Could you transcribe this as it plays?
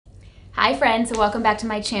Hi friends, and welcome back to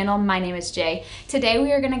my channel. My name is Jay. Today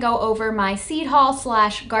we are going to go over my seed haul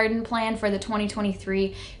 / garden plan for the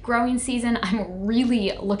 2023 growing season. I'm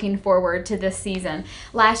really looking forward to this season.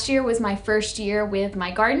 Last year was my first year with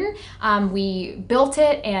my garden. We built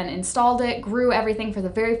it and installed it, grew everything for the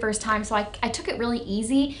very first time, so I took it really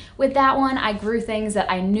easy with that one. I grew things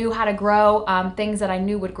that I knew how to grow, things that I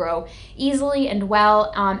knew would grow easily and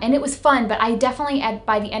well, and it was fun, but I definitely,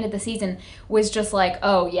 by the end of the season, was just like,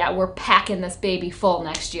 oh yeah, we're packing this baby full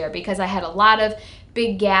next year, because I had a lot of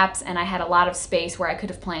big gaps and I had a lot of space where I could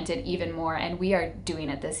have planted even more, and we are doing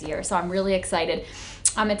it this year. So I'm really excited.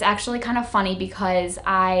 It's actually kind of funny because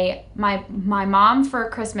my mom for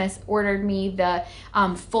Christmas ordered me the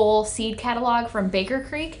full seed catalog from Baker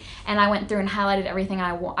Creek, and I went through and highlighted everything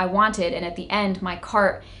I wanted, and at the end my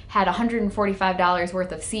cart had $145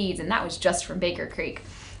 worth of seeds, and that was just from Baker Creek.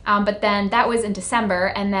 But then that was in December,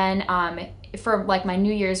 and then for like my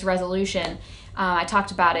New Year's resolution, I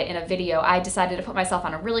talked about it in a video. I decided to put myself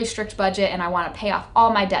on a really strict budget, and I want to pay off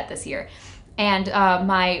all my debt this year. And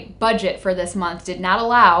my budget for this month did not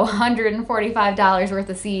allow $145 worth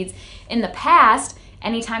of seeds. In the past,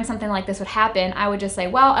 anytime something like this would happen, I would just say,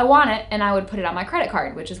 well, I want it, and I would put it on my credit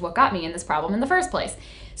card, which is what got me in this problem in the first place.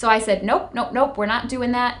 So I said, nope, nope, nope, we're not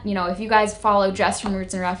doing that. You know, if you guys follow Jess from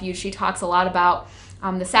Roots and Refuge, she talks a lot about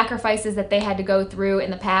the sacrifices that they had to go through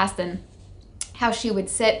in the past, and how she would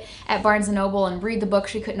sit at Barnes & Noble and read the book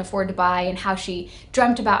she couldn't afford to buy, and how she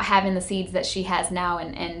dreamt about having the seeds that she has now,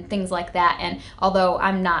 and things like that. And although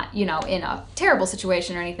I'm not, you know, in a terrible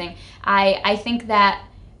situation or anything, I think that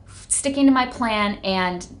sticking to my plan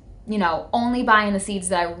and, you know, only buying the seeds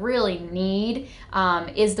that I really need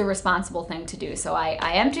is the responsible thing to do. So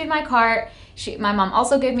I emptied my cart. My mom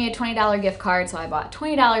also gave me a $20 gift card, so I bought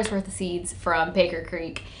 $20 worth of seeds from Baker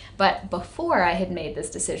Creek. But before I had made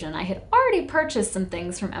this decision, I had already purchased some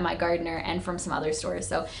things from M.I. Gardener and from some other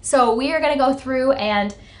stores. So we are going to go through,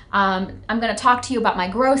 and I'm going to talk to you about my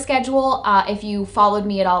grow schedule. If you followed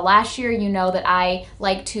me at all last year, you know that I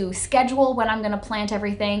like to schedule when I'm going to plant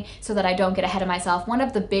everything so that I don't get ahead of myself. One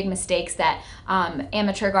of the big mistakes that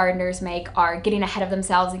amateur gardeners make are getting ahead of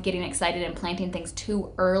themselves and getting excited and planting things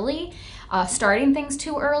too early, starting things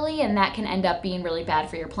too early, and that can end up being really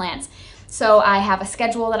bad for your plants. So I have a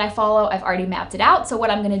schedule that I follow. I've already mapped it out. So what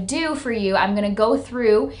I'm going to do for you, I'm going to go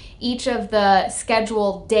through each of the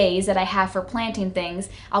scheduled days that I have for planting things.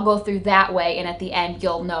 I'll go through that way, and at the end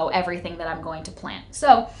you'll know everything that I'm going to plant.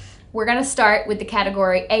 So we're going to start with the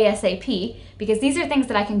category ASAP, because these are things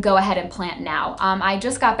that I can go ahead and plant now. I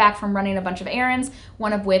just got back from running a bunch of errands,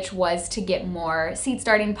 one of which was to get more seed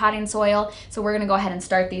starting potting soil. So we're going to go ahead and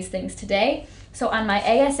start these things today. So on my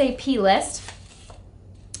ASAP list,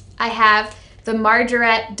 I have the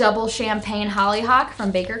Margaret Double Champagne Hollyhock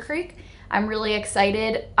from Baker Creek. I'm really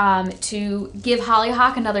excited to give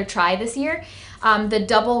hollyhock another try this year. The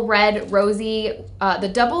double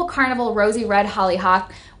carnival rosy red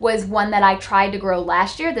hollyhock was one that I tried to grow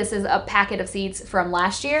last year. This is a packet of seeds from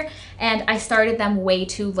last year, and I started them way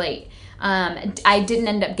too late. I didn't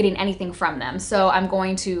end up getting anything from them, so I'm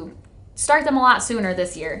going to start them a lot sooner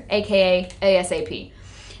this year, aka ASAP.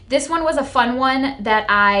 This one was a fun one that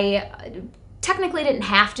I technically didn't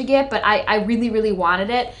have to get, but I really, really wanted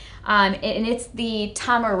it. And it's the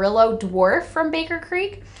Tamarillo Dwarf from Baker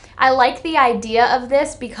Creek. I like the idea of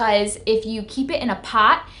this because if you keep it in a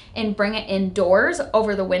pot and bring it indoors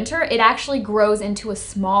over the winter, it actually grows into a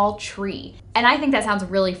small tree. And I think that sounds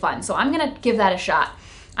really fun, so I'm gonna give that a shot.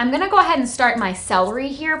 I'm gonna go ahead and start my celery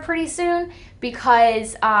here pretty soon,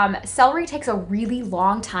 because celery takes a really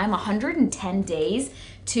long time, 110 days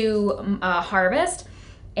to harvest.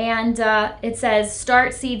 And it says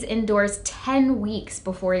start seeds indoors 10 weeks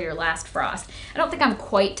before your last frost. I don't think I'm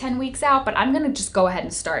quite 10 weeks out, but I'm gonna just go ahead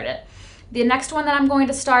and start it. The next one that I'm going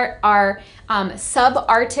to start are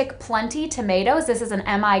Subarctic Plenty tomatoes. This is an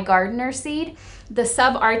M.I. Gardener seed. The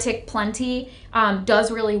Subarctic Plenty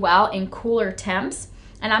does really well in cooler temps,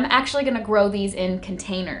 and I'm actually gonna grow these in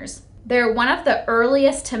containers. They're one of the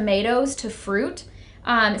earliest tomatoes to fruit.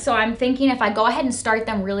 So I'm thinking if I go ahead and start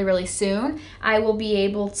them really, really soon, I will be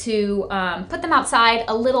able to put them outside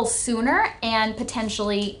a little sooner and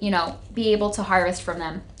potentially, you know, be able to harvest from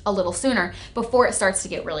them a little sooner before it starts to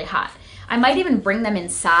get really hot. I might even bring them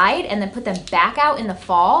inside and then put them back out in the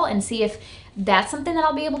fall and see if that's something that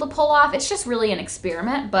I'll be able to pull off. It's just really an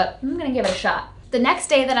experiment, but I'm gonna give it a shot. The next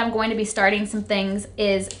day that I'm going to be starting some things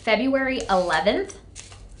is February 11th.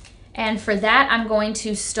 And for that, I'm going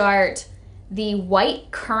to start the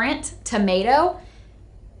White Currant tomato.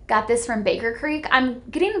 Got this from Baker Creek. I'm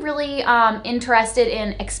getting really interested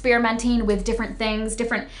in experimenting with different things.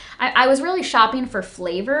 I was really shopping for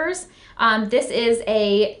flavors. This is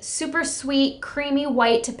a super sweet, creamy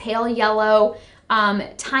white to pale yellow,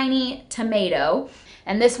 tiny tomato.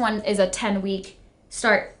 And this one is a 10-week,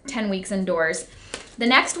 start 10 weeks indoors. The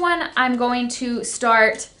next one I'm going to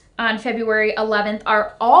start on February 11th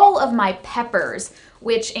are all of my peppers,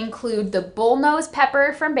 which include the bullnose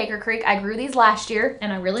pepper from Baker Creek. I grew these last year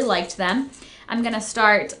and I really liked them. I'm gonna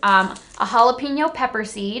start a jalapeno pepper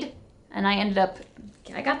seed, and I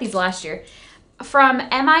got these last year.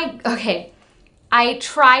 I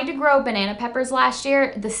tried to grow banana peppers last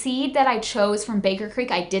year. The seed that I chose from Baker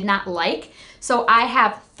Creek I did not like, so I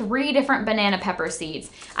have 3 different banana pepper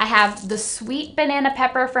seeds. I have the sweet banana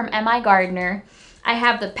pepper from M.I. Gardner. I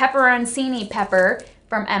have the pepperoncini pepper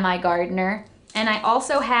from M.I. Gardner. And I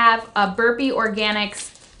also have a Burpee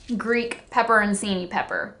Organics Greek pepperoncini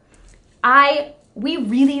pepper. We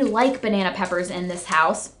really like banana peppers in this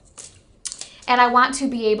house, and I want to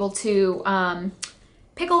be able to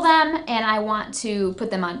pickle them, and I want to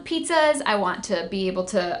put them on pizzas. I want to be able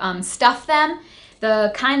to stuff them.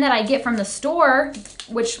 The kind that I get from the store,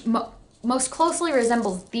 which most closely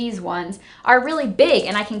resembles these ones, are really big,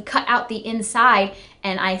 and I can cut out the inside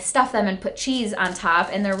and I stuff them and put cheese on top,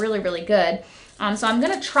 and they're really, really good. So I'm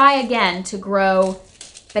gonna try again to grow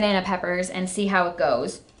banana peppers and see how it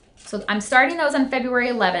goes. So I'm starting those on February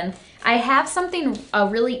 11th. I have a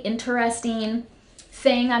really interesting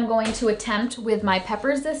thing I'm going to attempt with my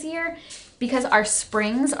peppers this year, because our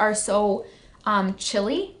springs are so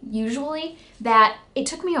chilly usually that it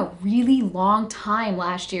took me a really long time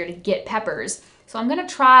last year to get peppers. So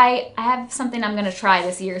I have something I'm gonna try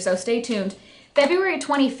this year, so stay tuned. February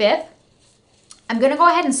 25th, I'm gonna go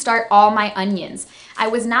ahead and start all my onions. I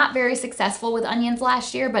was not very successful with onions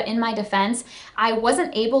last year, but in my defense, I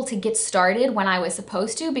wasn't able to get started when I was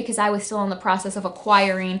supposed to because I was still in the process of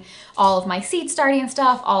acquiring all of my seed starting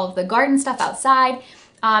stuff, all of the garden stuff outside.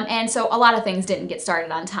 And so a lot of things didn't get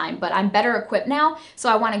started on time, but I'm better equipped now, so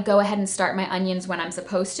I wanna go ahead and start my onions when I'm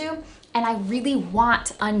supposed to. And I really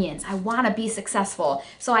want onions. I wanna be successful.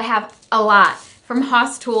 So I have a lot. From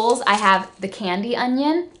Haas Tools, I have the candy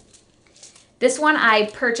onion. This one I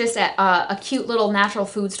purchased at a cute little natural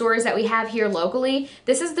food stores that we have here locally.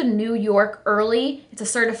 This is the New York Early. It's a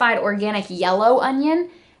certified organic yellow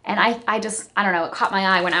onion. And I don't know, it caught my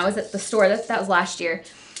eye when I was at the store. That was last year.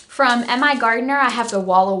 From M.I. Gardner, I have the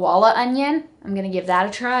Walla Walla onion. I'm gonna give that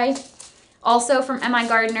a try. Also from M.I.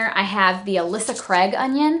 Gardner, I have the Alyssa Craig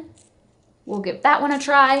onion. We'll give that one a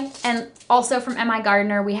try. And also from M.I.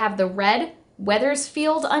 Gardner, we have the red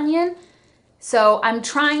Weathersfield onion. So I'm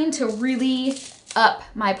trying to really up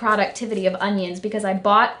my productivity of onions because I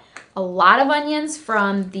bought a lot of onions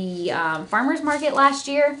from the farmer's market last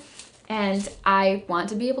year, and I want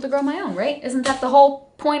to be able to grow my own, right? Isn't that the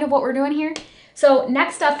whole point of what we're doing here? So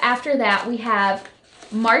next up after that, we have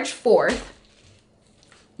March 4th.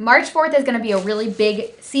 March 4th is gonna be a really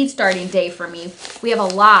big seed starting day for me. We have a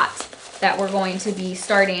lot that we're going to be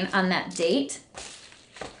starting on that date.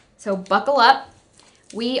 So buckle up.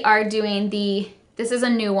 We are doing this is a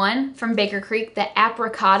new one from Baker Creek, the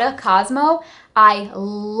Apricota Cosmo. I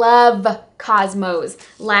love Cosmos.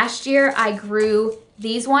 Last year I grew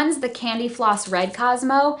these ones, the Candy Floss Red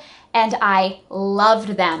Cosmo, and I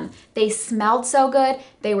loved them. They smelled so good.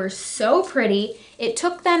 They were so pretty. It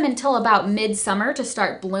took them until about midsummer to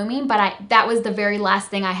start blooming, but that was the very last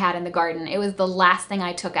thing I had in the garden. It was the last thing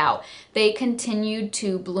I took out. They continued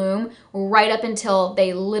to bloom right up until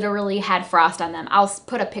they literally had frost on them. I'll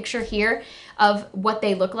put a picture here of what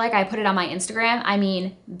they look like. I put it on my Instagram. I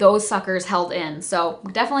mean, those suckers held in. So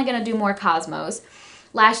definitely gonna do more Cosmos.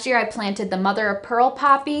 Last year I planted the Mother of Pearl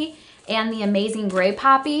Poppy and the Amazing Gray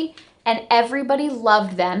Poppy, and everybody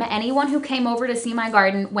loved them. Anyone who came over to see my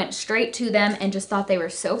garden went straight to them and just thought they were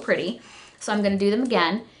so pretty. So I'm gonna do them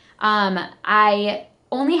again. I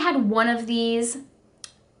only had one of these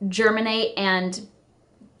germinate and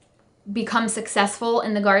become successful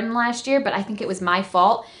in the garden last year, but I think it was my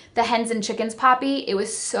fault. The Hens and Chickens Poppy, it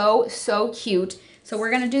was so, so cute. So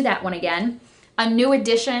we're gonna do that one again. A new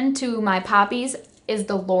addition to my poppies is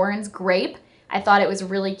the Lauren's Grape. I thought it was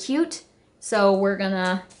really cute, so we're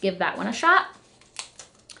gonna give that one a shot.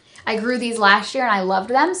 I grew these last year and I loved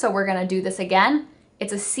them, so we're gonna do this again.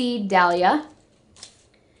 It's a seed dahlia.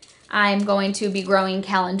 I'm going to be growing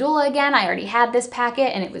calendula again. I already had this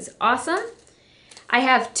packet and it was awesome. I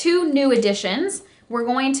have 2 new additions.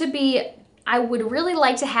 I would really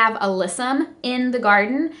like to have alyssum in the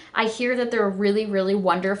garden. I hear that they're really, really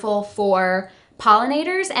wonderful for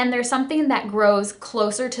pollinators, and there's something that grows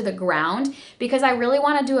closer to the ground because I really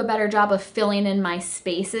want to do a better job of filling in my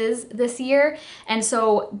spaces this year. And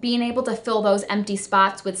so being able to fill those empty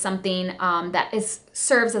spots with something that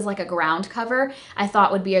serves as like a ground cover, I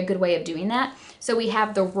thought would be a good way of doing that. So we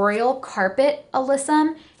have the Royal Carpet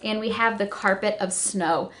Alyssum and we have the Carpet of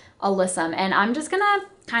Snow Alyssum. And I'm just gonna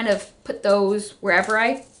kind of put those wherever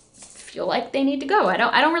I feel like they need to go. I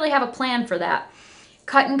don't really have a plan for that.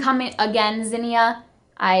 Cut and come again, zinnia.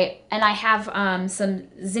 I have some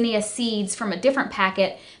zinnia seeds from a different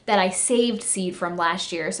packet that I saved seed from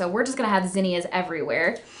last year. So we're just gonna have zinnias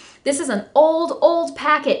everywhere. This is an old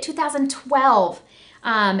packet, 2012.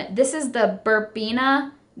 This is the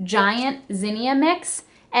Burpina Giant Zinnia Mix.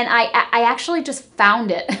 And I actually just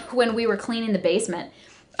found it when we were cleaning the basement.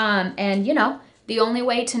 And you know, the only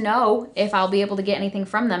way to know if I'll be able to get anything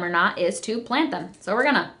from them or not is to plant them. So we're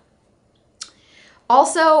gonna.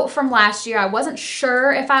 Also from last year, I wasn't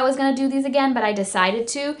sure if I was gonna do these again, but I decided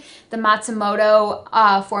to. The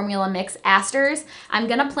Matsumoto Formula Mix Asters. I'm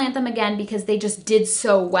gonna plant them again because they just did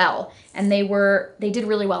so well. And they did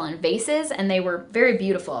really well in vases and they were very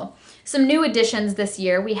beautiful. Some new additions this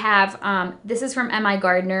year. We have, this is from M.I.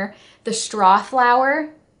 Gardner, the Straw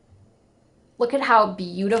Flower. Look at how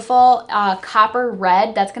beautiful, copper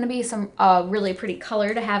red. That's gonna be some really pretty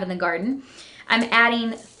color to have in the garden. I'm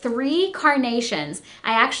adding 3 carnations.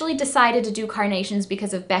 I actually decided to do carnations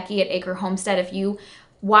because of Becky at Acre Homestead. If you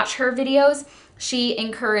watch her videos, she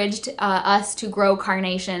encouraged us to grow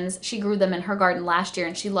carnations. She grew them in her garden last year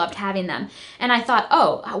and she loved having them. And I thought,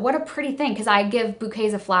 oh, what a pretty thing, because I give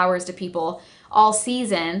bouquets of flowers to people all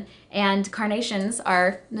season and carnations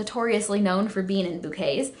are notoriously known for being in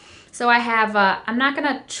bouquets. So I have, I'm not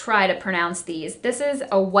gonna try to pronounce these. This is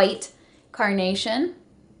a white carnation.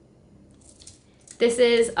 This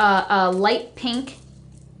is a light pink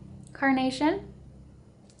carnation.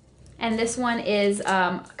 And this one is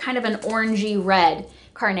kind of an orangey red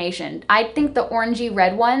carnation. I think the orangey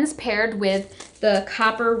red ones paired with the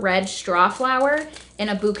copper red straw flower in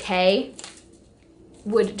a bouquet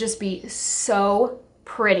would just be so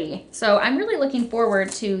pretty. So I'm really looking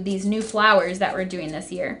forward to these new flowers that we're doing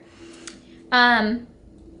this year.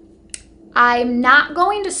 I'm not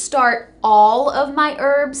going to start all of my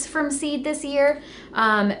herbs from seed this year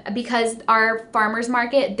because our farmers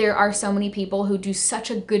market, there are so many people who do such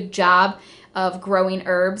a good job of growing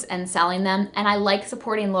herbs and selling them, and I like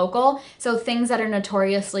supporting local. So things that are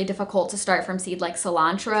notoriously difficult to start from seed like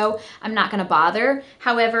cilantro, I'm not gonna bother.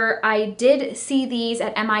 However, I did see these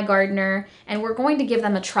at M.I. Gardner and we're going to give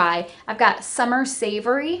them a try. I've got Summer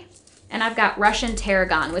Savory and I've got Russian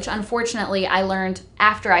Tarragon, which unfortunately I learned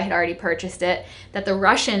after I had already purchased it that the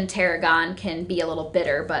Russian Tarragon can be a little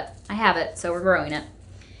bitter, but I have it, so we're growing it.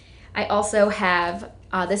 I also have,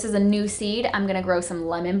 this is a new seed. I'm gonna grow some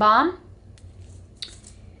lemon balm.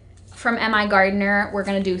 From M.I. Gardner, we're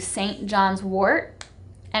gonna do St. John's wort.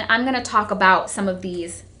 And I'm gonna talk about some of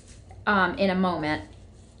these in a moment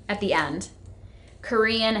at the end.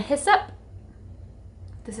 Korean hyssop.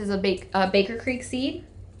 This is a Baker Creek seed.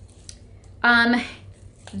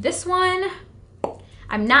 This one,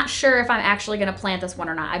 I'm not sure if I'm actually gonna plant this one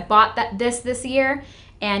or not. I bought this year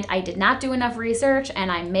and I did not do enough research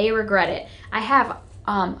and I may regret it. I have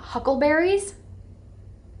huckleberries.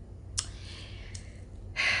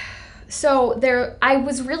 So I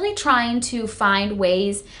was really trying to find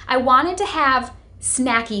ways. I wanted to have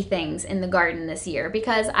snacky things in the garden this year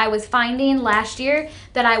because I was finding last year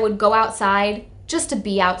that I would go outside just to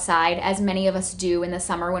be outside, as many of us do in the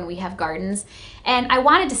summer when we have gardens. And I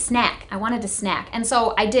wanted to snack. And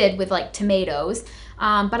so I did with like tomatoes,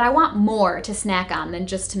 but I want more to snack on than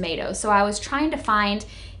just tomatoes. So I was trying to find,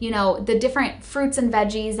 you know, the different fruits and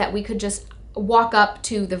veggies that we could just walk up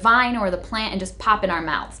to the vine or the plant and just pop in our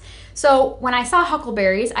mouths. So when I saw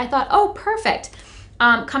huckleberries, I thought, oh, perfect.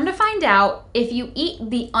 Come to find out, if you eat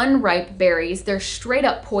the unripe berries, they're straight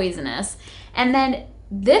up poisonous. And then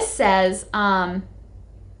this says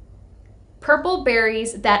purple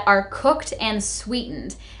berries that are cooked and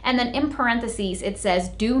sweetened. And then in parentheses, it says,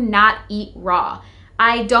 do not eat raw.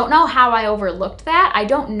 I don't know how I overlooked that. I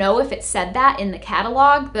don't know if it said that in the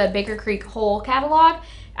catalog, the Baker Creek whole catalog.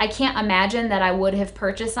 I can't imagine that I would have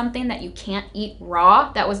purchased something that you can't eat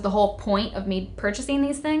raw. That was the whole point of me purchasing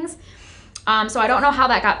these things. So I don't know how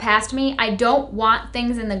that got past me. I don't want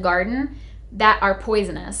things in the garden that are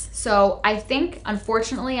poisonous. So I think,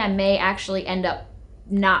 unfortunately, I may actually end up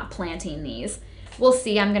not planting these. We'll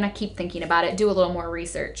see. I'm gonna keep thinking about it, do a little more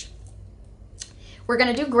research. We're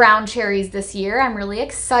gonna do ground cherries this year. I'm really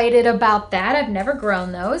excited about that. I've never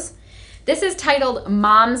grown those. This is titled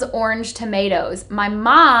Mom's Orange Tomatoes. My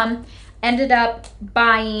mom ended up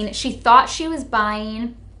buying, she thought she was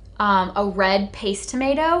buying a red paste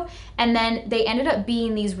tomato, and then they ended up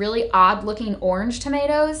being these really odd looking orange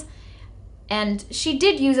tomatoes. And she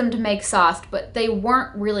did use them to make sauce, but they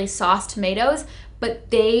weren't really sauce tomatoes,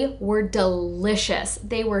 but they were delicious.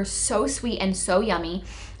 They were so sweet and so yummy.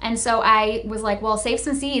 And so I was like, well, save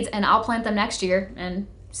some seeds and I'll plant them next year and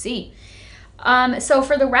see. So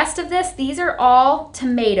for the rest of this, these are all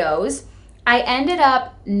tomatoes. I ended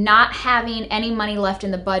up not having any money left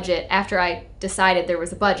in the budget after I decided there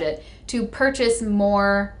was a budget to purchase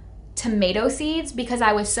more tomato seeds because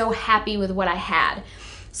I was so happy with what I had.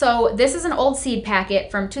 So this is an old seed packet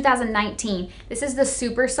from 2019. This is the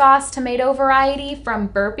super sauce tomato variety from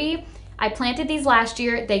Burpee. I planted these last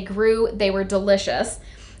year. They grew. They were delicious.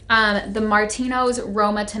 The Martino's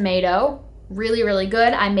Roma tomato, really, really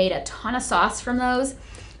good. I made a ton of sauce from those.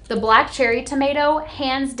 The black cherry tomato,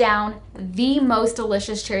 hands down, the most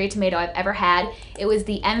delicious cherry tomato I've ever had. It was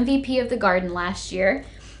the MVP of the garden last year.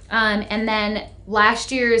 And then last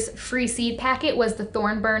year's free seed packet was the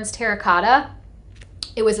Thornburns Terracotta.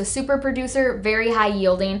 It was a super producer, very high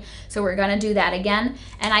yielding, so we're gonna do that again.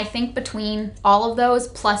 And I think between all of those,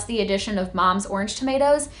 plus the addition of Mom's orange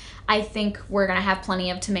tomatoes, I think we're gonna have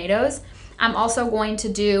plenty of tomatoes. I'm also going to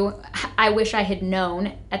do, I wish I had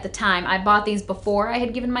known at the time, I bought these before I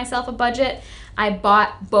had given myself a budget. I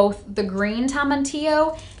bought both the green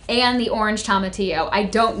tomatillo and the orange tomatillo. I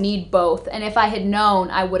don't need both, and if I had known,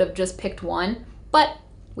 I would have just picked one, but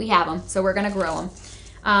we have them, so we're gonna grow them.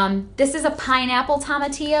 This is a pineapple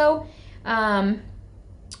tomatillo.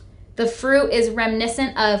 The fruit is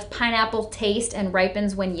reminiscent of pineapple taste and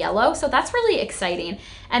ripens when yellow, so that's really exciting.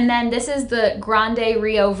 And then this is the Grande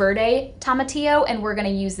Rio Verde tomatillo, and we're gonna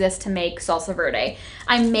use this to make salsa verde.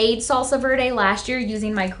 I made salsa verde last year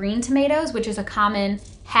using my green tomatoes, which is a common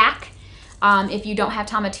hack if you don't have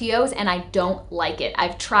tomatillos, and I don't like it.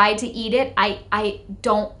 I've tried to eat it. I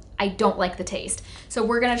don't like the taste. So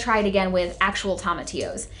we're gonna try it again with actual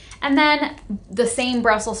tomatillos. And then the same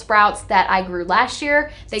Brussels sprouts that I grew last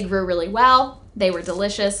year, they grew really well. They were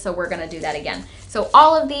delicious, so we're gonna do that again. So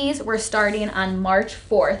all of these we're starting on March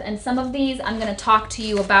 4th, and some of these I'm gonna talk to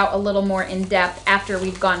you about a little more in depth after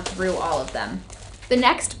we've gone through all of them. The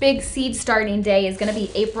next big seed starting day is gonna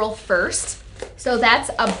be April 1st. So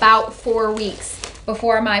that's about 4 weeks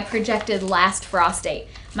before my projected last frost date.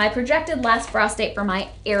 My projected last frost date for my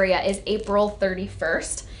area is April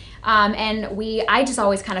 31st. And I just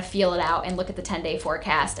always kind of feel it out and look at the 10-day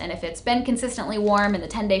forecast. And if it's been consistently warm and the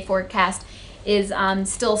 10-day forecast is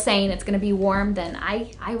still saying it's going to be warm, then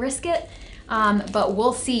I risk it. But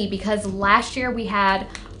we'll see, because last year we had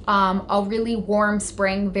a really warm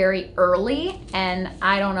spring very early, and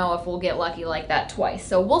I don't know if we'll get lucky like that twice.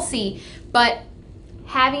 So we'll see. But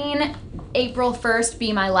having April 1st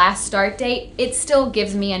be my last start date, it still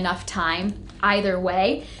gives me enough time either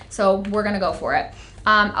way. So we're going to go for it.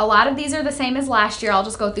 A lot of these are the same as last year. I'll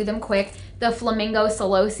just go through them quick. The Flamingo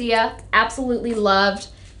Celosia, absolutely loved.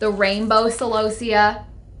 The Rainbow Celosia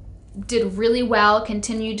did really well,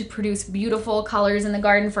 continued to produce beautiful colors in the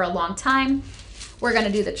garden for a long time. We're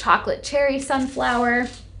gonna do the Chocolate Cherry Sunflower,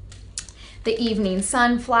 the Evening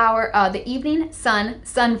Sunflower, the Evening Sun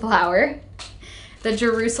Sunflower, the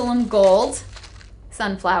Jerusalem Gold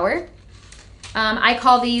Sunflower. I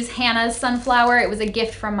call these Hannah's Sunflower. It was a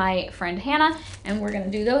gift from my friend Hannah, and we're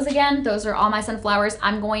gonna do those again. Those are all my sunflowers.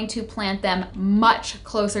 I'm going to plant them much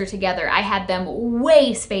closer together. I had them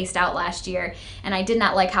way spaced out last year, and I did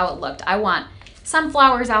not like how it looked. I want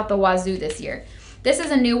sunflowers out the wazoo this year. This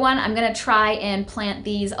is a new one. I'm gonna try and plant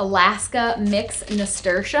these Alaska Mix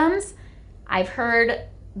Nasturtiums. I've heard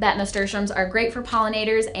that nasturtiums are great for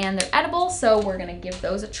pollinators and they're edible, so we're gonna give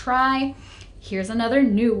those a try. Here's another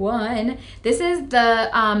new one. This is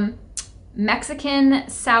the Mexican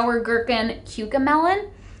sour gherkin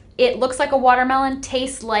cucamelon. It looks like a watermelon,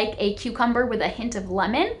 tastes like a cucumber with a hint of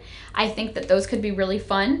lemon. I think that those could be really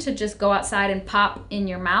fun to just go outside and pop in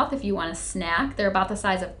your mouth if you want a snack. They're about the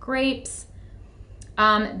size of grapes.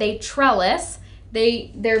 They trellis.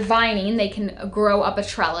 They're vining. They can grow up a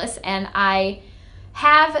trellis, and I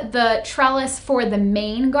have the trellis for the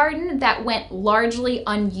main garden that went largely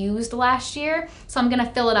unused last year, so I'm gonna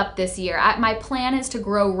fill it up this year. My plan is to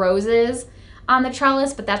grow roses on the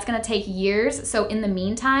trellis, but that's gonna take years, so in the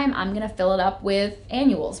meantime, I'm gonna fill it up with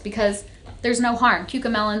annuals because there's no harm.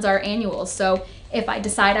 Cucamelons are annuals, so if I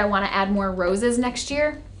decide I wanna add more roses next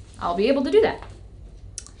year, I'll be able to do that.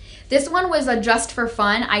 This one was a just for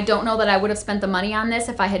fun. I don't know that I would have spent the money on this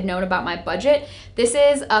if I had known about my budget. This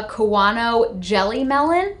is a Kawano Jelly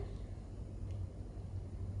Melon.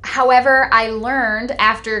 However, I learned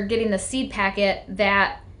after getting the seed packet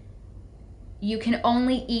that you can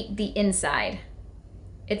only eat the inside.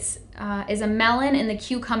 It's is a melon in the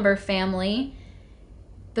cucumber family.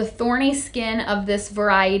 The thorny skin of this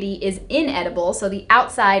variety is inedible, so the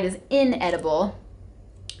outside is inedible.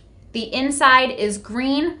 The inside is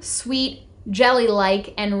green, sweet,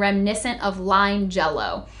 jelly-like, and reminiscent of lime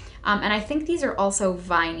jello. And I think these are also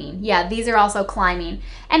vining. Yeah, these are also climbing.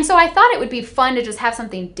 And so I thought it would be fun to just have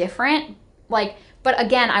something different. But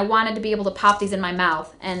again, I wanted to be able to pop these in my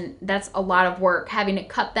mouth, and that's a lot of work, having to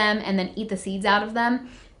cut them and then eat the seeds out of them.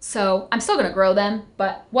 So I'm still gonna grow them,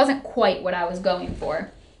 but wasn't quite what I was going for.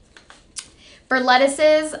 For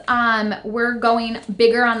lettuces, we're going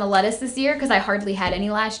bigger on the lettuce this year because I hardly had any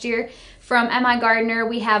last year. From M.I. Gardener,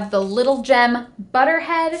 we have the Little Gem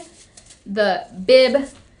Butterhead, the Bib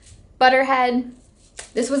Butterhead.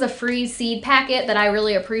 This was a free seed packet that I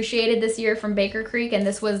really appreciated this year from Baker Creek, and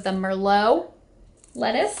this was the Merlot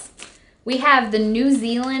lettuce. We have the New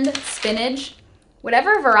Zealand spinach.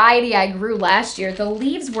 Whatever variety I grew last year, the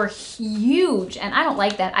leaves were huge, and I don't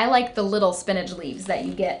like that. I like the little spinach leaves that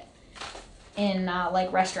you get in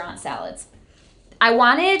like restaurant salads. I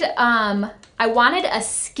wanted a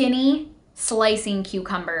skinny slicing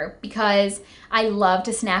cucumber because I love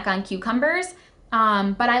to snack on cucumbers,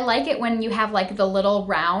 but I like it when you have like the little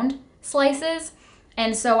round slices.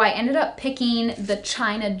 And so I ended up picking the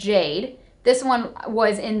China Jade. This one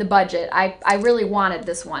was in the budget. I really wanted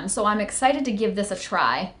this one, so I'm excited to give this a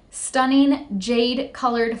try. Stunning jade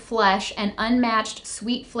colored flesh and unmatched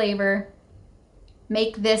sweet flavor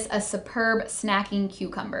make this a superb snacking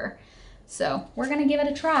cucumber. So we're gonna give it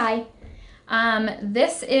a try.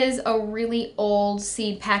 This is a really old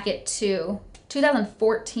seed packet too,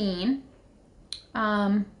 2014.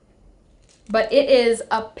 But it is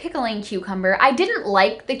a pickling cucumber. I didn't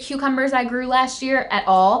like the cucumbers I grew last year at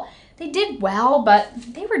all. They did well, but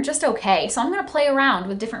they were just okay. So I'm gonna play around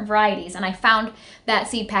with different varieties. And I found that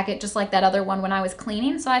seed packet just like that other one when I was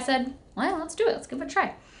cleaning. So I said, well, let's do it, let's give it a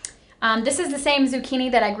try. This is the same zucchini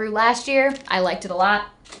that I grew last year. I liked it a lot,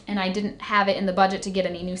 and I didn't have it in the budget to get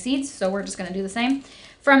any new seeds, so we're just gonna do the same.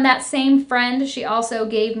 From that same friend, she also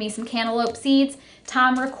gave me some cantaloupe seeds.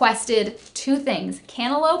 Tom requested two things,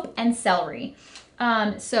 cantaloupe and celery.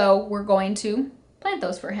 So we're going to plant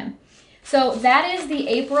those for him. So that is the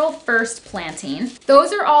April 1st planting.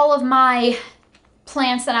 Those are all of my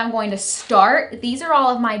plants that I'm going to start. These are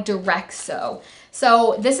all of my direct sow.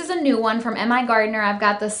 So this is a new one from M.I. Gardener. I've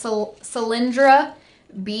got the Cylindra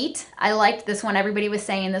Beet. I liked this one. Everybody was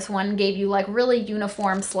saying this one gave you like really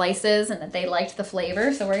uniform slices and that they liked the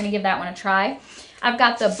flavor. So we're gonna give that one a try. I've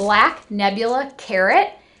got the Black Nebula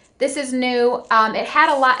Carrot. This is new. It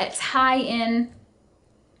had a lot, it's high in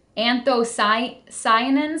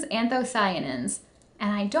anthocyanins,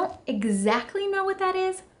 and I don't exactly know what that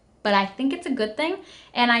is, but I think it's a good thing.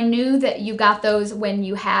 And I knew that you got those when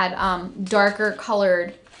you had darker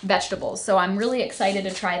colored vegetables. So I'm really excited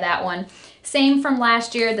to try that one. Same from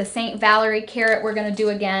last year, the St. Valerie carrot we're gonna do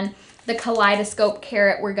again. The Kaleidoscope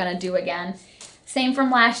carrot we're gonna do again. Same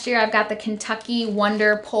from last year, I've got the Kentucky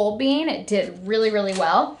Wonder Pole Bean. It did really, really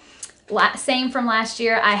well. Same from last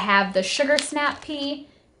year, I have the Sugar Snap Pea.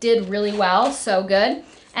 Did really well, so good.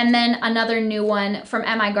 And then another new one from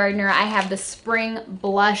M.I. Gardener, I have the Spring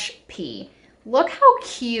Blush Pea. Look how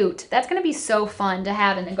cute. That's gonna be so fun to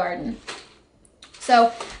have in the garden.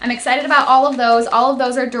 So I'm excited about all of those. All of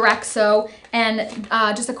those are direct sow, and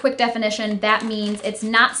just a quick definition, that means it's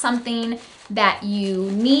not something that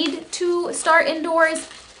you need to start indoors,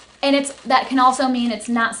 and that can also mean it's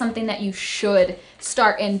not something that you should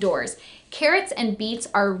start indoors. Carrots and beets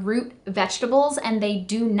are root vegetables, and they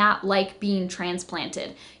do not like being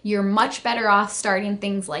transplanted. You're much better off starting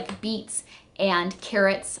things like beets and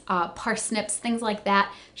carrots, parsnips, things like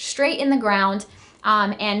that, straight in the ground.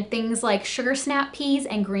 And things like sugar snap peas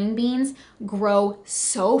and green beans grow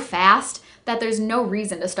so fast that there's no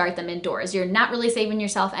reason to start them indoors. You're not really saving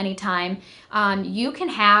yourself any time. You can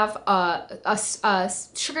have a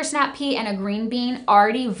sugar snap pea and a green bean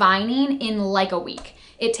already vining in like a week.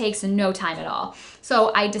 It takes no time at all.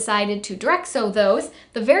 So I decided to direct sow those.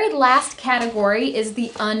 The very last category is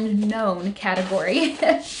the unknown category.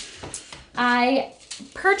 I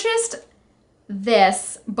purchased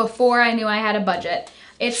this before I knew I had a budget.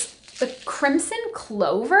 It's the Crimson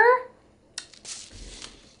Clover.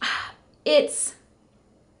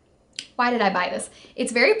 Why did I buy this?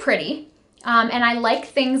 It's very pretty. And I like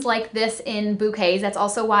things like this in bouquets. That's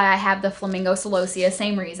also why I have the Flamingo Celosia,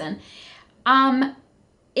 same reason.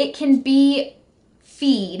 It can be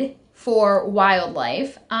feed for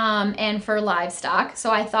wildlife and for livestock.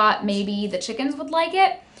 So I thought maybe the chickens would like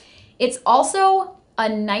it. It's also a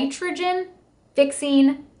nitrogen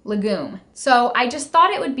fixing legume. So I just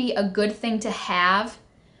thought it would be a good thing to have.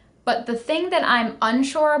 But the thing that I'm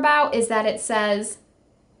unsure about is that it says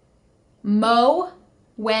mow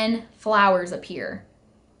when flowers appear.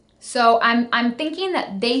 So I'm thinking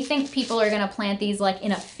that they think people are gonna plant these like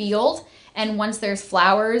in a field, and once there's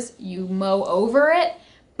flowers, you mow over it.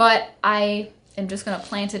 But I am just gonna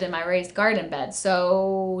plant it in my raised garden bed.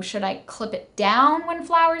 So should I clip it down when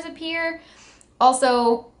flowers appear?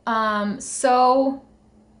 Also, sow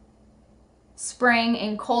spring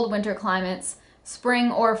in cold winter climates,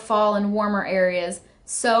 spring or fall in warmer areas,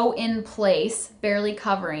 sow in place, barely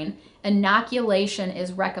covering. Inoculation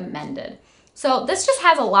is recommended. So this just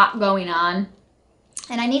has a lot going on,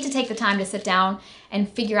 and I need to take the time to sit down and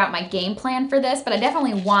figure out my game plan for this, but I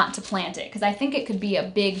definitely want to plant it because I think it could be a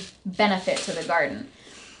big benefit to the garden.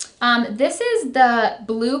 This is the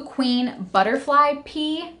Blue Queen butterfly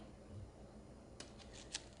pea.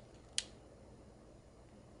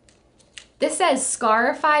 This says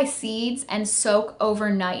scarify seeds and soak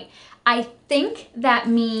overnight. I think that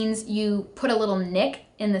means you put a little nick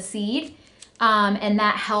in the seed, and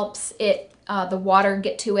that helps it, the water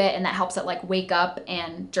get to it, and that helps it like wake up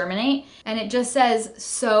and germinate. And it just says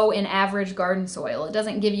sow in average garden soil. It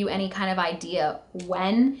doesn't give you any kind of idea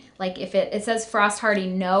when, like if it says frost hardy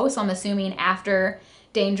no, so I'm assuming after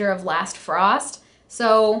danger of last frost.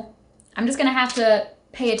 So I'm just gonna have to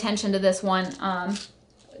pay attention to this one,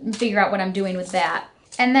 and figure out what I'm doing with that.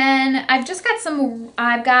 And then I've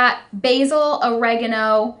got basil,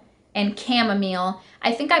 oregano, and chamomile.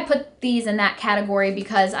 I think I put these in that category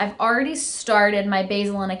because I've already started my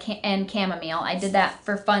basil and chamomile. I did that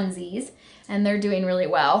for funsies, and they're doing really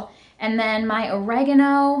well. And then my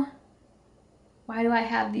oregano, why do I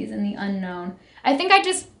have these in the unknown? I think I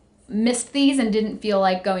just missed these and didn't feel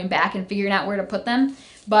like going back and figuring out where to put them.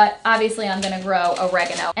 But obviously I'm gonna grow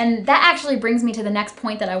oregano. And that actually brings me to the next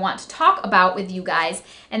point that I want to talk about with you guys,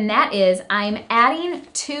 and that is I'm adding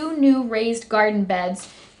 2 new raised garden beds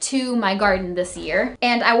to my garden this year.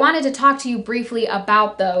 And I wanted to talk to you briefly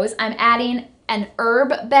about those. I'm adding an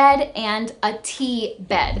herb bed and a tea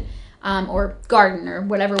bed, or garden, or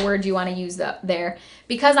whatever word you wanna use there.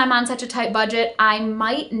 Because I'm on such a tight budget, I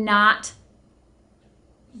might not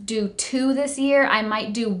do 2 this year. I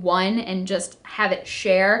might do 1 and just have it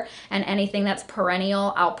share, and anything that's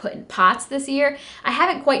perennial I'll put in pots this year. I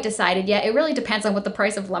haven't quite decided yet. It really depends on what the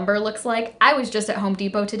price of lumber looks like. I was just at Home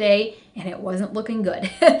Depot today and it wasn't looking good.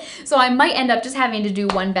 So I might end up just having to do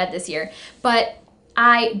 1 bed this year. But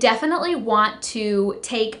I definitely want to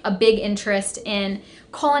take a big interest in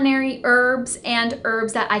culinary herbs and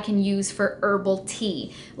herbs that I can use for herbal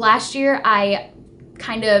tea. Last year I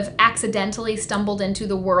kind of accidentally stumbled into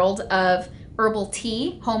the world of herbal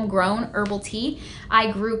tea, homegrown herbal tea. I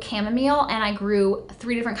grew chamomile and I grew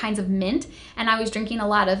 3 different kinds of mint, and I was drinking a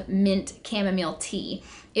lot of mint chamomile tea.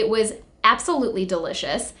 It was absolutely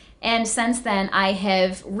delicious, and since then I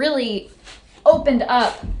have really opened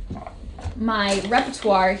up my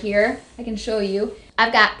repertoire here. I can show you.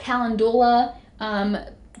 I've got calendula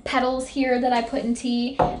petals here that I put in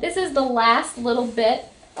tea. This is the last little bit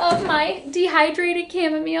of my dehydrated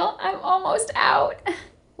chamomile. I'm almost out.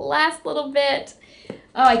 Last little bit.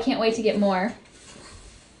 Oh, I can't wait to get more.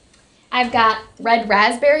 I've got red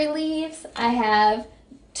raspberry leaves. I have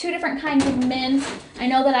 2 different kinds of mint. I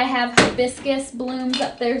know that I have hibiscus blooms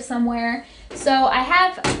up there somewhere. So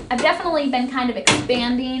I've definitely been kind of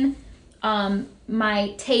expanding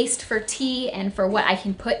my taste for tea and for what I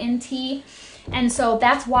can put in tea. And so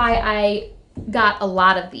that's why I got a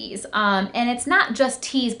lot of these. And it's not just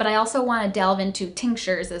teas, but I also want to delve into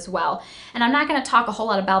tinctures as well. And I'm not going to talk a whole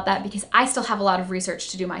lot about that because I still have a lot of research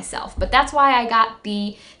to do myself. But that's why I got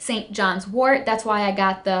the St. John's wort. That's why I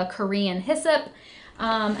got the Korean hyssop.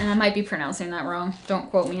 And I might be pronouncing that wrong. Don't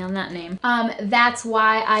quote me on that name. That's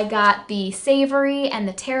why I got the savory and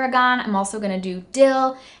the tarragon. I'm also gonna do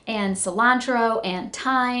dill and cilantro and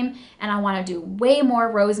thyme, and I wanna do way more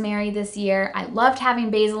rosemary this year. I loved having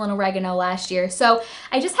basil and oregano last year. So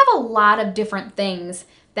I just have a lot of different things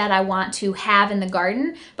that I want to have in the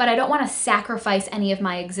garden, but I don't want to sacrifice any of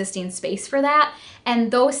my existing space for that. And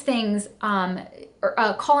those things,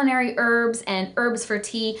 culinary herbs and herbs for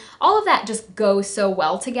tea, all of that just goes so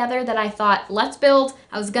well together that I thought, let's build.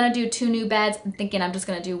 I was gonna do 2 new beds. I'm thinking I'm just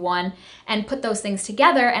gonna do 1 and put those things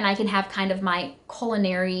together, and I can have kind of my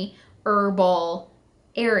culinary herbal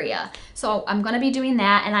area. So I'm going to be doing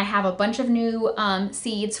that, and I have a bunch of new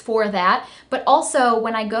seeds for that. But also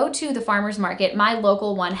when I go to the farmer's market, my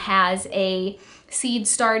local one has a seed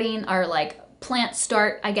starting, or like plant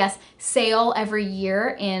start, I guess, sale every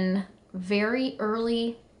year in very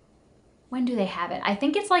early, when do they have it? I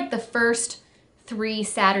think it's like the first 3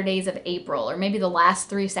 Saturdays of April, or maybe the last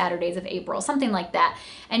 3 Saturdays of April, something like that.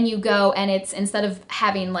 And you go, and it's, instead of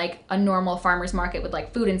having like a normal farmer's market with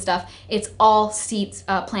like food and stuff, it's all seeds,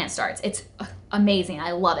 plant starts. It's amazing.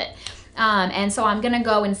 I love it. And so I'm gonna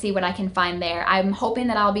go and see what I can find there. I'm hoping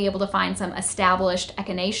that I'll be able to find some established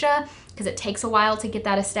echinacea, because it takes a while to get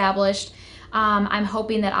that established. I'm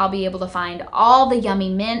hoping that I'll be able to find all the yummy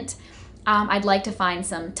mint. I'd like to find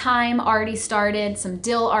some thyme already started, some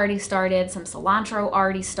dill already started, some cilantro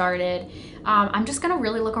already started. I'm just gonna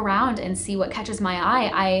really look around and see what catches my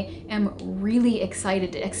eye. I am really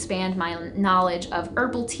excited to expand my knowledge of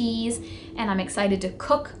herbal teas, and I'm excited to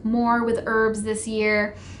cook more with herbs this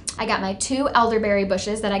year. I got my 2 elderberry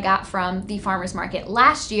bushes that I got from the farmer's market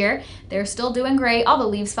last year. They're still doing great. All the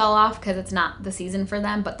leaves fell off because it's not the season for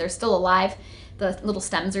them, but they're still alive. The little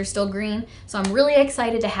stems are still green. So I'm really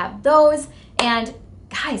excited to have those. And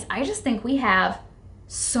guys, I just think we have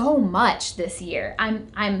so much this year.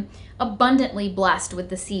 I'm abundantly blessed with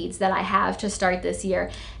the seeds that I have to start this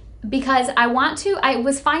year, because I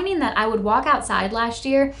was finding that I would walk outside last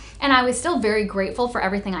year and I was still very grateful for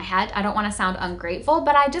everything I had. I don't want to sound ungrateful,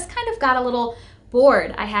 but I just kind of got a little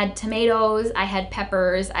bored. I had tomatoes, I had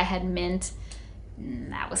peppers, I had mint.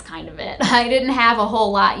 That was kind of it. I didn't have a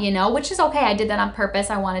whole lot, you know, which is okay. I did that on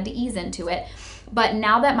purpose. I wanted to ease into it. But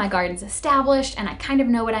now that my garden's established and I kind of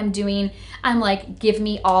know what I'm doing, I'm like, give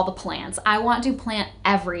me all the plants. I want to plant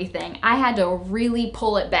everything. I had to really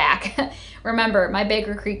pull it back. Remember, my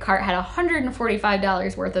Baker Creek cart had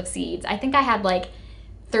 $145 worth of seeds. I think I had like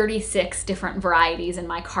 36 different varieties in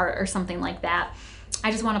my cart or something like that.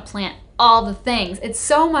 I just want to plant all the things. It's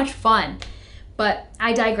so much fun. But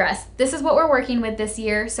I digress. This is what we're working with this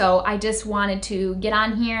year, so I just wanted to get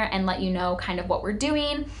on here and let you know kind of what we're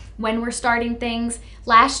doing, when we're starting things.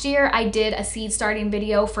 Last year, I did a seed starting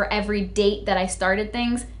video for every date that I started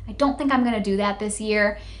things. I don't think I'm gonna do that this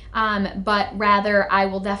year, but rather I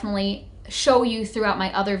will definitely show you throughout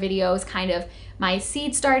my other videos kind of my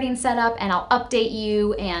seed starting setup, and I'll update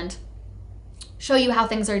you and show you how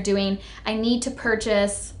things are doing. I need to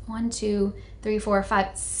purchase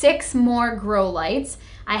 6 more grow lights.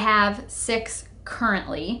 I have 6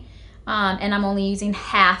 currently, and I'm only using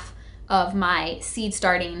half of my seed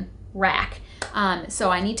starting rack.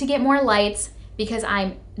 So I need to get more lights, because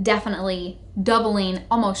I'm definitely doubling,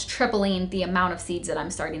 almost tripling the amount of seeds that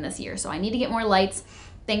I'm starting this year. So I need to get more lights.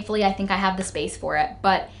 Thankfully, I think I have the space for it.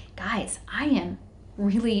 But guys, I am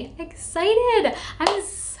really excited. I'm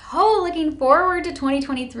so looking forward to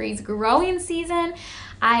 2023's growing season.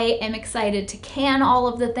 I am excited to can all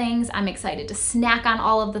of the things. I'm excited to snack on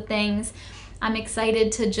all of the things. I'm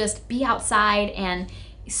excited to just be outside and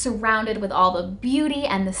surrounded with all the beauty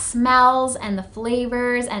and the smells and the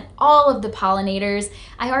flavors and all of the pollinators.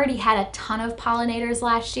 I already had a ton of pollinators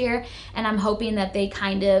last year, and I'm hoping that they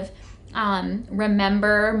kind of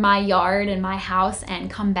remember my yard and my house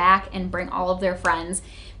and come back and bring all of their friends,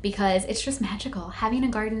 because it's just magical. Having a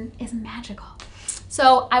garden is magical.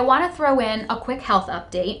 So I want to throw in a quick health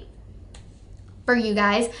update for you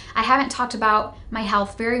guys. I haven't talked about my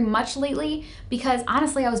health very much lately, because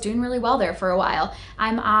honestly, I was doing really well there for a while.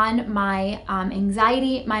 I'm on my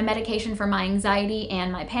my medication for my anxiety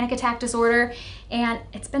and my panic attack disorder, and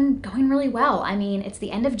it's been going really well. I mean, it's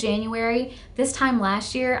the end of January. This time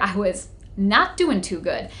last year, I was not doing too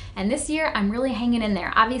good, and this year I'm really hanging in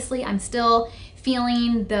there. Obviously, I'm still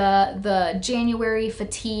feeling the January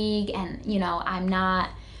fatigue, and you know,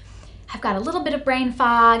 I've got a little bit of brain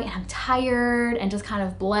fog, and I'm tired and just kind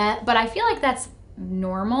of bleh, but I feel like that's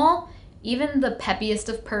normal. Even the peppiest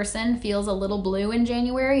of person feels a little blue in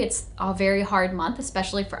January. It's a very hard month,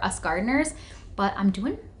 especially for us gardeners, but I'm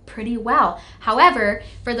doing pretty well. However,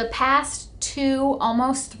 for the past 2,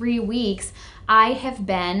 almost 3 weeks, I have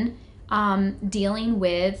been dealing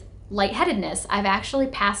with lightheadedness. I've actually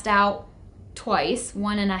passed out twice,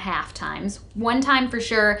 1.5 times. One time for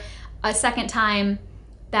sure, a second time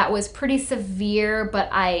that was pretty severe, but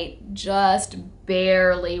I just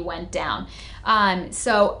barely went down.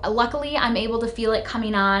 So luckily I'm able to feel it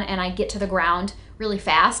coming on, and I get to the ground really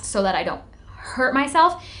fast so that I don't hurt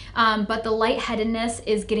myself. But the lightheadedness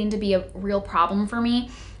is getting to be a real problem for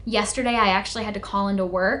me. Yesterday I actually had to call into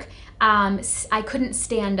work. I couldn't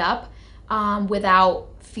stand up without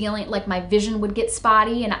feeling like my vision would get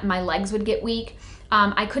spotty and my legs would get weak.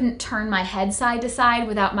 I couldn't turn my head side to side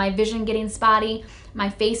without my vision getting spotty. My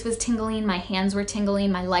face was tingling, my hands were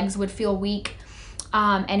tingling, my legs would feel weak.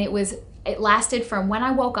 And it lasted from when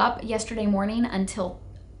I woke up yesterday morning until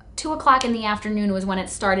 2 o'clock in the afternoon was when it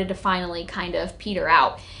started to finally kind of peter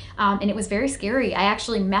out. And it was very scary. I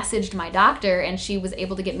actually messaged my doctor, and she was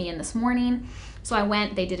able to get me in this morning. So I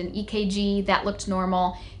went, they did an EKG, that looked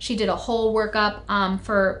normal. She did a whole workup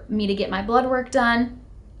for me to get my blood work done.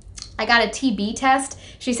 I got a TB test.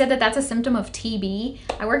 She said that that's a symptom of TB.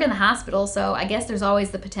 I work in the hospital, so I guess there's always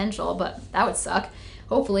the potential, but that would suck.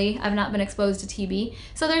 Hopefully, I've not been exposed to TB.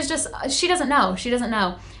 So there's just, she doesn't know. She doesn't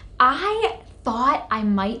know. I thought I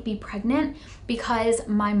might be pregnant because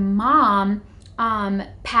my mom,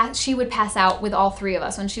 she would pass out with all three of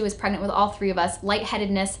us. When she was pregnant with all three of us,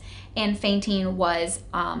 lightheadedness and fainting was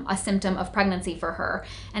a symptom of pregnancy for her.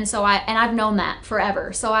 And so I've known that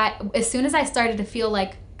forever. So as soon as I started to feel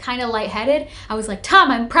like kind of lightheaded, I was like, Tom,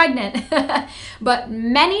 I'm pregnant. But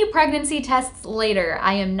many pregnancy tests later,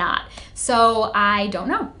 I am not. So I don't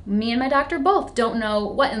know. Me and my doctor both don't know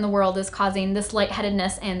what in the world is causing this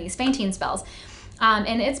lightheadedness and these fainting spells.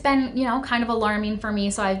 And it's been, you know, kind of alarming for me.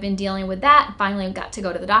 So I've been dealing with that. Finally got to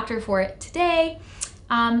go to the doctor for it today.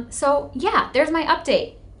 So yeah, there's my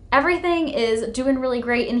update. Everything is doing really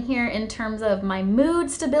great in here in terms of my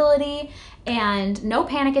mood stability and no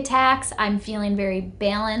panic attacks. I'm feeling very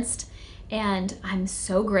balanced and I'm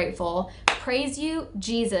so grateful. Praise you,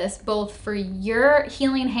 Jesus, both for your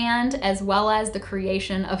healing hand as well as the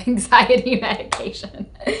creation of anxiety medication.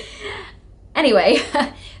 Anyway,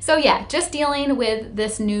 so yeah, just dealing with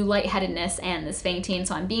this new lightheadedness and this fainting.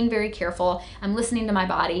 So I'm being very careful. I'm listening to my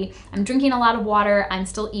body. I'm drinking a lot of water. I'm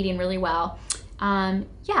still eating really well.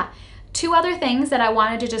 Yeah, two other things that I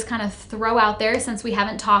wanted to just kind of throw out there since we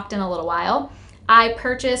haven't talked in a little while. I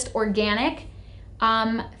purchased organic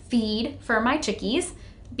feed for my chickies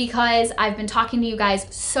because I've been talking to you guys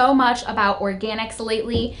so much about organics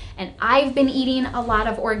lately, and I've been eating a lot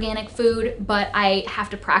of organic food, but I have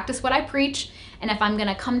to practice what I preach. And if I'm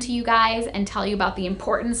gonna come to you guys and tell you about the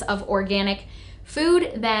importance of organic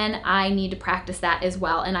food, then I need to practice that as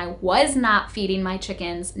well. And I was not feeding my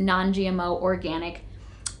chickens non-GMO organic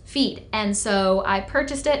feed. And so I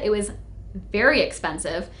purchased it. It was very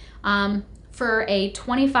expensive. For a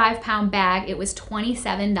 25-pound bag, it was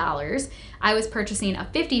 $27. I was purchasing a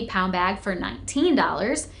 50-pound bag for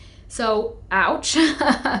 $19. So, ouch.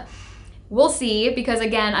 We'll see, because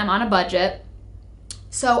again, I'm on a budget.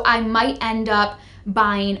 So I might end up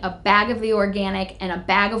buying a bag of the organic and a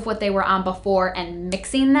bag of what they were on before and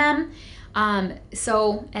mixing them.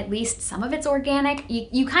 So at least some of it's organic.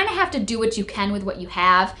 You kind of have to do what you can with what you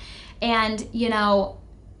have. And, you know,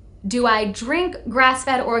 do I drink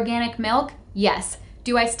grass-fed organic milk? Yes.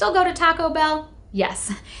 Do I still go to Taco Bell?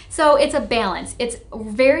 Yes. So it's a balance. It's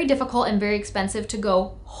very difficult and very expensive to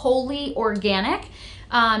go wholly organic.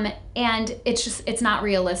 And it's not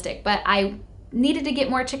realistic, but I needed to get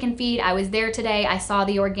more chicken feed. I was there today. I saw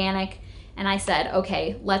the organic and I said,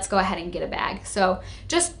 okay, let's go ahead and get a bag. So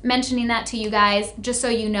just mentioning that to you guys, just so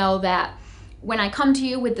you know that when I come to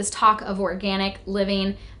you with this talk of organic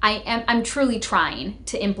living, I'm truly trying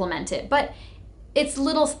to implement it, but it's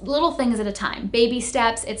little things at a time, baby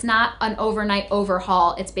steps. It's not an overnight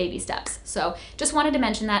overhaul, it's baby steps. So just wanted to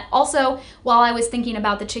mention that. Also, while I was thinking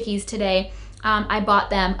about the chickies today, I bought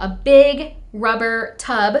them a big rubber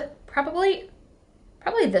tub, probably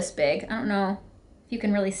this big. I don't know if you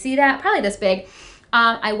can really see that, probably this big.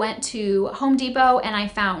 I went to Home Depot and I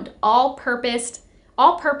found all-purpose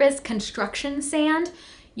construction sand.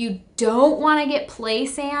 You don't want to get play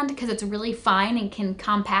sand because it's really fine and can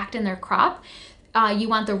compact in their crop. You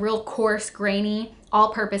want the real coarse, grainy,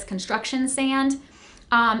 all-purpose construction sand.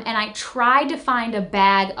 And I tried to find a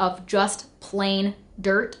bag of just plain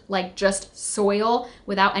dirt, like just soil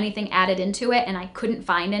without anything added into it, and I couldn't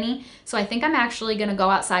find any. So I think I'm actually gonna go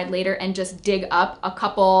outside later and just dig up a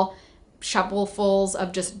couple shovelfuls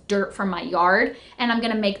of just dirt from my yard, and I'm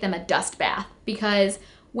gonna make them a dust bath, because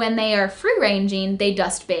when they are free ranging, they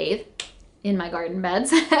dust bathe in my garden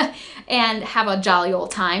beds and have a jolly old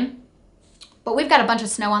time. But we've got a bunch of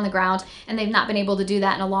snow on the ground and they've not been able to do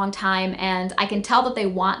that in a long time, and I can tell that they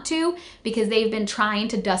want to because they've been trying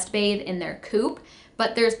to dust bathe in their coop,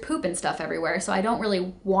 but there's poop and stuff everywhere, so I don't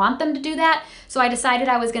really want them to do that. So I decided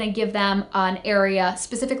I was gonna give them an area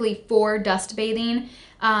specifically for dust bathing,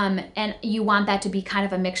 and you want that to be kind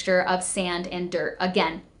of a mixture of sand and dirt.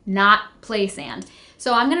 Again, not play sand.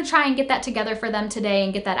 So I'm gonna try and get that together for them today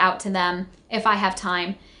and get that out to them if I have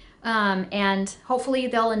time. And hopefully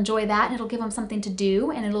they'll enjoy that, and it'll give them something to do,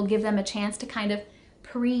 and it'll give them a chance to kind of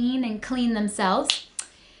preen and clean themselves.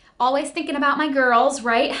 Always thinking about my girls,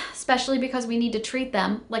 right? Especially because we need to treat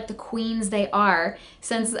them like the queens they are,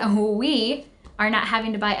 since we are not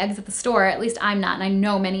having to buy eggs at the store. At least I'm not, and I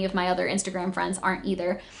know many of my other Instagram friends aren't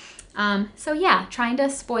either. So yeah, trying to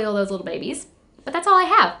spoil those little babies. But that's all I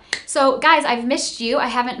have. So guys, I've missed you. I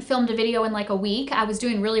haven't filmed a video in like a week. I was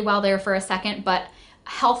doing really well there for a second, but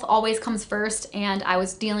Health always comes first, and I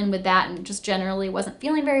was dealing with that and just generally wasn't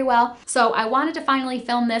feeling very well. So I wanted to finally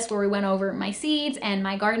film this where we went over my seeds and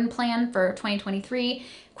my garden plan for 2023,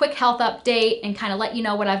 quick health update, and kind of let you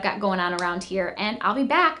know what I've got going on around here. And I'll be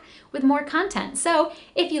back with more content. So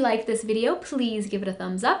if you like this video, please give it a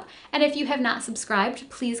thumbs up. And if you have not subscribed,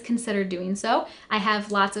 please consider doing so. I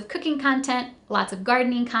have lots of cooking content, lots of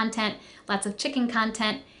gardening content, lots of chicken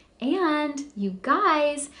content, and you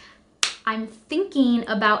guys, I'm thinking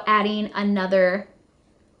about adding another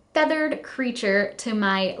feathered creature to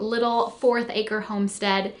my little 4th acre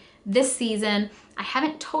homestead this season. I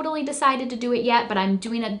haven't totally decided to do it yet, but I'm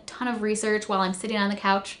doing a ton of research while I'm sitting on the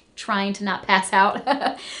couch trying to not pass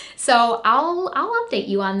out. So I'll update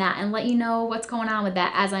you on that and let you know what's going on with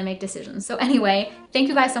that as I make decisions. So anyway, thank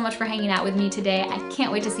you guys so much for hanging out with me today. I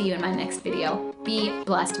can't wait to see you in my next video. Be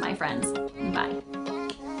blessed, my friends. Bye.